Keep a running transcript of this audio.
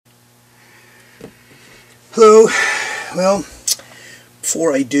Hello. Well,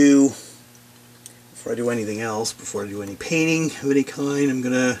 before I do anything else, before I do any painting of any kind, I'm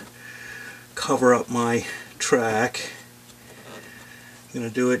gonna cover up my track. I'm gonna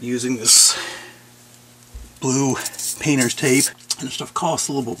do it using this blue painter's tape. And this stuff costs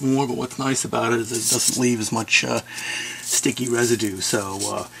a little bit more, but what's nice about it is it doesn't leave as much sticky residue.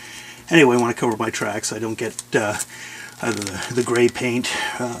 So anyway, I want to cover my track so I don't get either the gray paint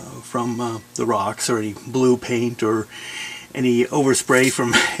from the rocks, or any blue paint, or any overspray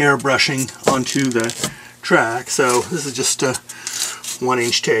from airbrushing onto the track. So this is just a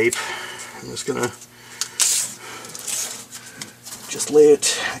 1-inch tape. I'm just gonna lay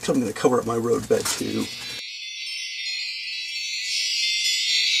it. Actually, I'm gonna cover up my road bed too.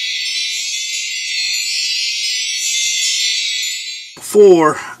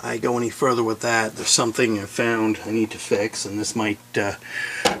 Before I go any further with that, there's something I found I need to fix, and this might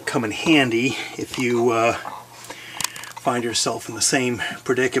come in handy if you find yourself in the same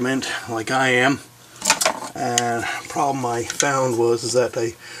predicament like I am. And the problem I found is that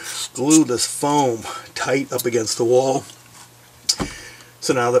I glued this foam tight up against the wall.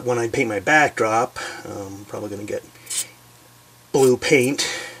 So now that when I paint my backdrop, I'm probably going to get blue paint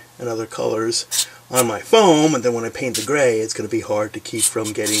and other colors on my foam, and then when I paint the gray, it's going to be hard to keep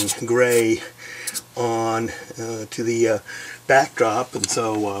from getting gray on to the backdrop. And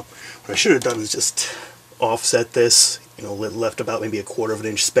so what I should have done is just offset this, you know, left about maybe 1/4 of an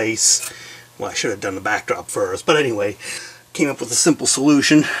inch space. Well, I should have done the backdrop first, but anyway, came up with a simple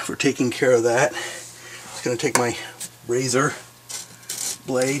solution for taking care of that. I'm just going to take my razor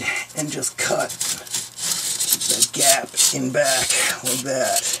blade and just cut that gap in back like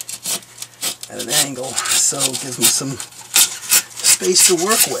that at an angle, so it gives me some space to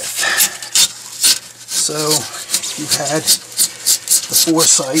work with. So if you had the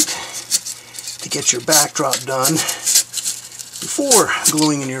foresight to get your backdrop done before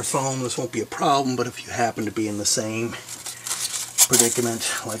gluing in your foam, this won't be a problem. But if you happen to be in the same predicament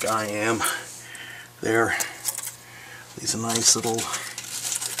like I am, there is a nice little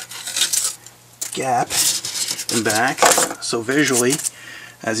gap in back. So visually,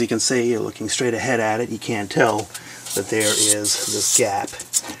 as you can see, you're looking straight ahead at it, you can't tell that there is this gap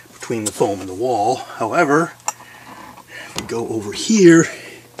between the foam and the wall. However, if you go over here,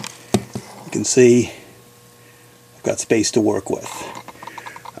 you can see I've got space to work with.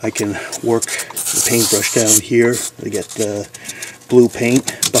 I can work the paintbrush down here to get blue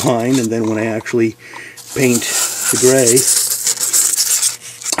paint behind, and then when I actually paint the gray,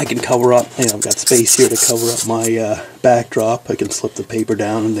 I can cover up, you know, I've got space here to cover up my backdrop. I can slip the paper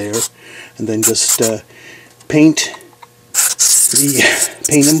down in there and then just paint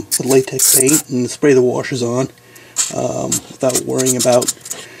them with latex paint and spray the washers on without worrying about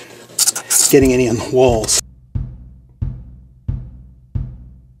getting any on the walls.